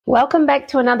Welcome back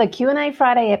to another Q&A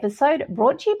Friday episode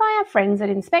brought to you by our friends at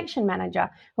Inspection Manager,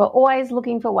 who are always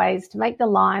looking for ways to make the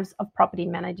lives of property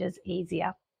managers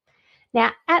easier.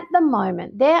 Now, at the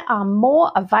moment, there are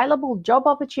more available job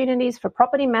opportunities for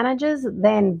property managers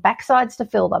than backsides to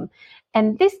fill them.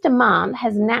 And this demand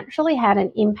has naturally had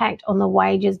an impact on the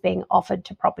wages being offered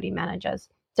to property managers.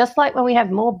 Just like when we have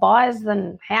more buyers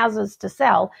than houses to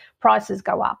sell, prices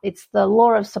go up. It's the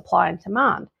law of supply and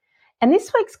demand. And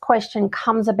this week's question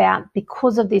comes about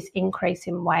because of this increase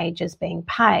in wages being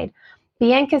paid.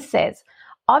 Bianca says,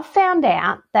 I've found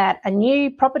out that a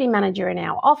new property manager in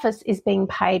our office is being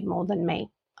paid more than me.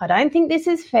 I don't think this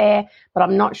is fair, but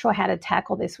I'm not sure how to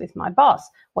tackle this with my boss.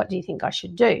 What do you think I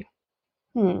should do?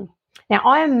 Now,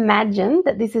 I imagine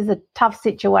that this is a tough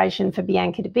situation for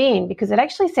Bianca to be in because it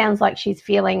actually sounds like she's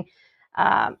feeling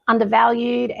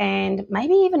undervalued and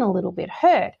maybe even a little bit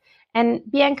hurt. And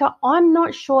Bianca, I'm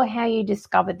not sure how you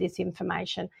discovered this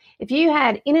information. If you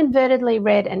had inadvertently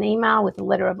read an email with a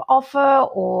letter of offer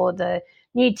or the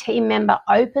new team member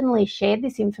openly shared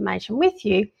this information with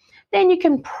you, then you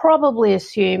can probably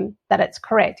assume that it's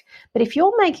correct. But if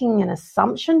you're making an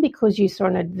assumption because you saw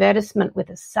an advertisement with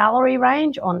a salary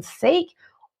range on Seek,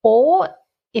 or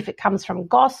if it comes from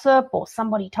gossip or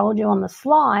somebody told you on the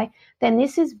sly, then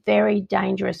this is very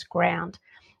dangerous ground.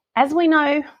 As we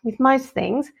know with most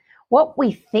things, what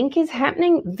we think is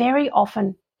happening very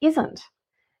often isn't.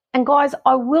 And guys,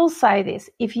 I will say this,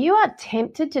 if you are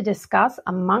tempted to discuss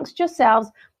amongst yourselves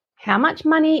how much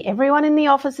money everyone in the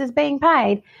office is being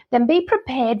paid, then be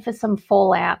prepared for some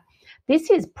fallout.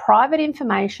 This is private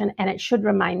information and it should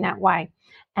remain that way.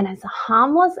 And as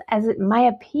harmless as it may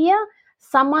appear,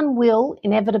 someone will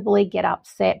inevitably get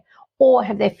upset or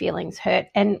have their feelings hurt.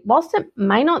 And whilst it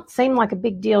may not seem like a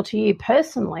big deal to you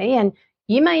personally, and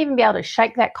you may even be able to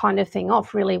shake that kind of thing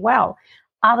off really well,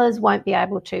 others won't be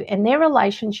able to. And their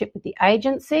relationship with the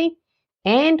agency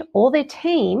and or their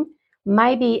team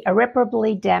may be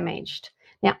irreparably damaged.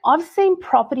 Now, I've seen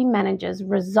property managers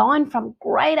resign from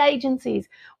great agencies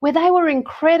where they were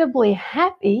incredibly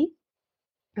happy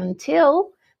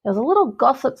until there was a little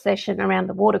gossip session around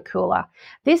the water cooler.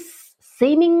 This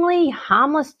seemingly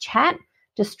harmless chat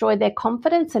destroyed their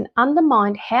confidence and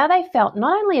undermined how they felt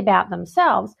not only about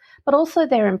themselves, but also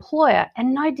their employer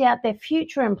and no doubt their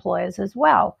future employers as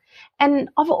well. And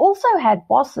I've also had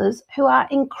bosses who are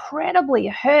incredibly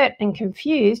hurt and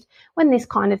confused when this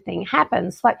kind of thing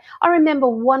happens. Like, I remember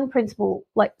one principal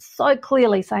so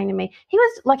clearly saying to me, he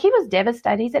was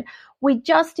devastated. He said, we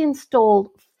just installed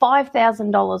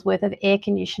 $5,000 worth of air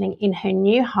conditioning in her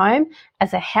new home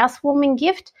as a housewarming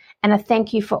gift and a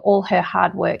thank you for all her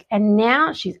hard work. And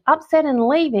now she's upset and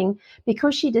leaving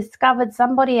because she discovered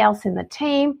somebody else in the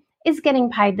team is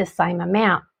getting paid the same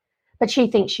amount, but she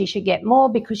thinks she should get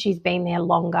more because she's been there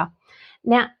longer.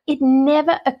 Now, it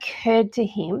never occurred to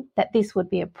him that this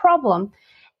would be a problem.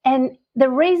 And the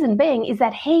reason being is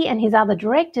that he and his other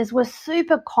directors were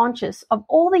super conscious of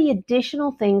all the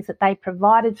additional things that they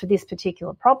provided for this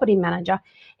particular property manager,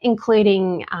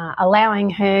 including allowing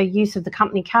her use of the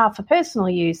company car for personal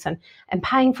use and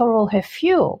paying for all her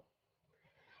fuel.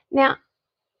 Now,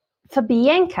 for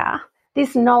Bianca,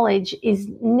 this knowledge is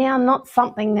now not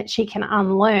something that she can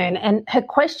unlearn. And her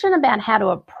question about how to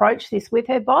approach this with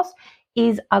her boss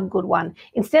is a good one.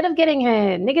 Instead of getting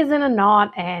her niggers in a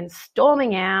knot and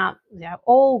storming out,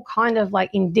 all kind of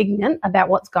indignant about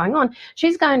what's going on,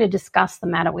 she's going to discuss the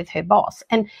matter with her boss.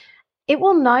 And it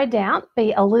will no doubt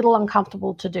be a little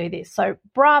uncomfortable to do this. So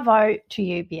bravo to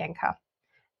you, Bianca.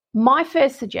 My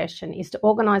first suggestion is to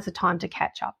organise a time to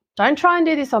catch up. Don't try and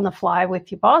do this on the fly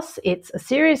with your boss. It's a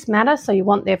serious matter, so you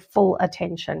want their full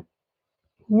attention.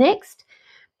 Next,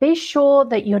 be sure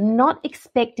that you're not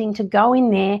expecting to go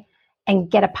in there and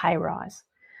get a pay rise.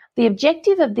 The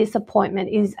objective of this appointment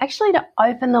is actually to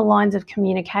open the lines of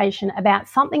communication about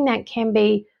something that can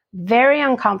be very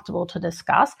uncomfortable to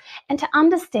discuss and to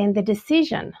understand the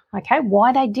decision,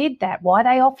 why they did that, why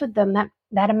they offered them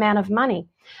that amount of money.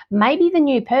 Maybe the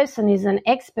new person is an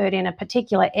expert in a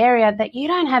particular area that you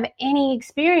don't have any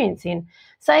experience in,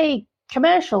 say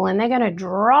commercial, and they're going to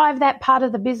drive that part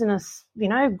of the business,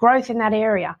 growth in that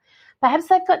area. Perhaps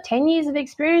they've got 10 years of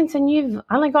experience and you've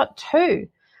only got 2.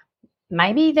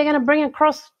 Maybe they're going to bring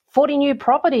across 40 new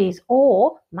properties,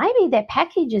 or maybe their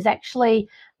package is actually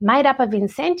made up of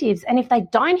incentives, and if they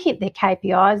don't hit their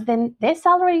KPIs, then their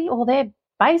salary or their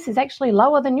base is actually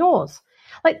lower than yours.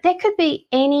 There could be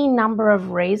any number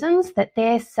of reasons that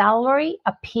their salary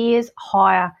appears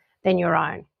higher than your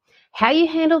own. How you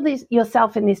handle this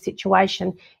yourself in this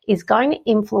situation is going to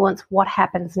influence what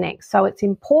happens next. So it's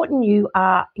important you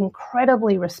are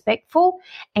incredibly respectful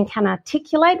and can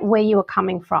articulate where you are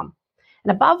coming from.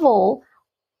 And above all,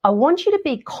 I want you to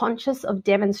be conscious of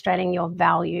demonstrating your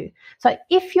value. So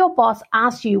if your boss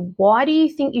asks you, why do you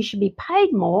think you should be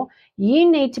paid more? You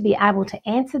need to be able to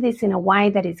answer this in a way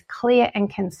that is clear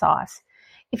and concise.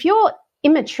 If you're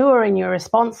immature in your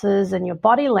responses and your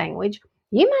body language,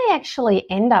 you may actually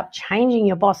end up changing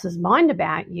your boss's mind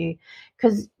about you,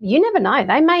 because you never know.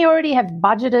 They may already have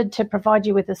budgeted to provide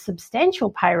you with a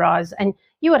substantial pay rise, and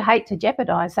you would hate to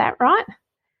jeopardize that, right?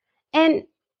 And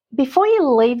before you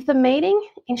leave the meeting,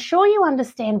 ensure you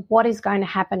understand what is going to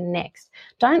happen next.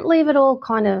 Don't leave it all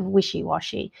kind of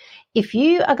wishy-washy. If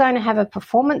you are going to have a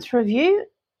performance review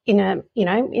in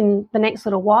the next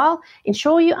little while,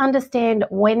 ensure you understand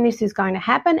when this is going to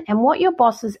happen and what your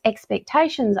boss's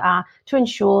expectations are to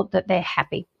ensure that they're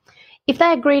happy. If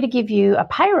they agree to give you a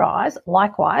pay rise,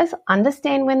 likewise,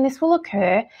 understand when this will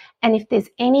occur and if there's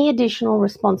any additional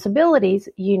responsibilities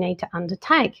you need to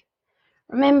undertake.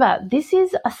 Remember, this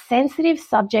is a sensitive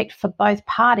subject for both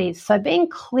parties, so being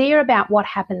clear about what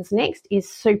happens next is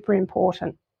super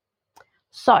important.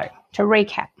 So, to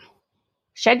recap,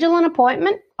 schedule an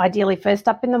appointment, ideally first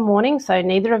up in the morning, so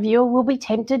neither of you will be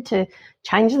tempted to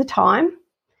change the time.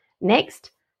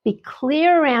 Next, be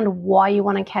clear around why you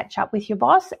want to catch up with your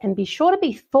boss and be sure to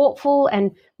be thoughtful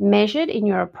and measured in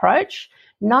your approach.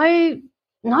 Know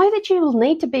that you will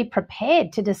need to be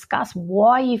prepared to discuss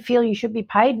why you feel you should be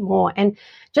paid more. And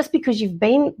just because you've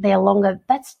been there longer,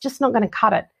 that's just not going to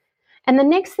cut it. And the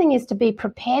next thing is to be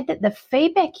prepared that the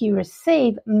feedback you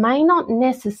receive may not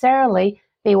necessarily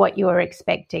be what you were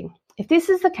expecting. If this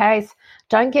is the case,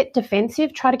 don't get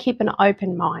defensive. Try to keep an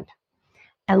open mind.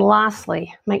 And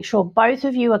lastly, make sure both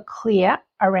of you are clear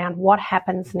around what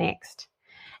happens next.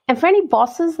 And for any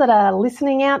bosses that are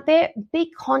listening out there,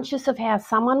 be conscious of how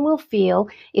someone will feel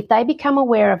if they become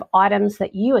aware of items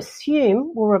that you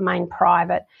assume will remain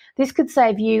private. This could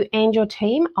save you and your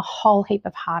team a whole heap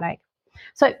of heartache.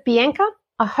 So, Bianca,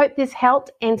 I hope this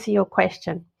helped answer your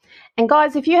question. And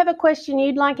guys, if you have a question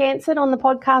you'd like answered on the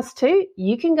podcast too,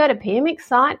 you can go to PMX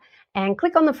site and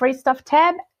click on the free stuff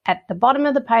tab. At the bottom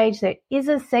of the page, there is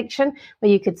a section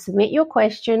where you could submit your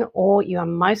question, or you are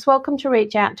most welcome to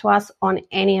reach out to us on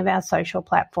any of our social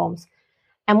platforms.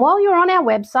 And while you're on our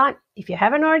website, if you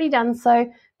haven't already done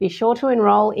so, be sure to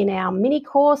enroll in our mini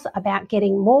course about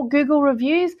getting more Google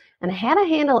reviews and how to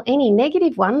handle any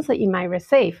negative ones that you may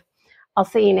receive. I'll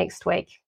see you next week.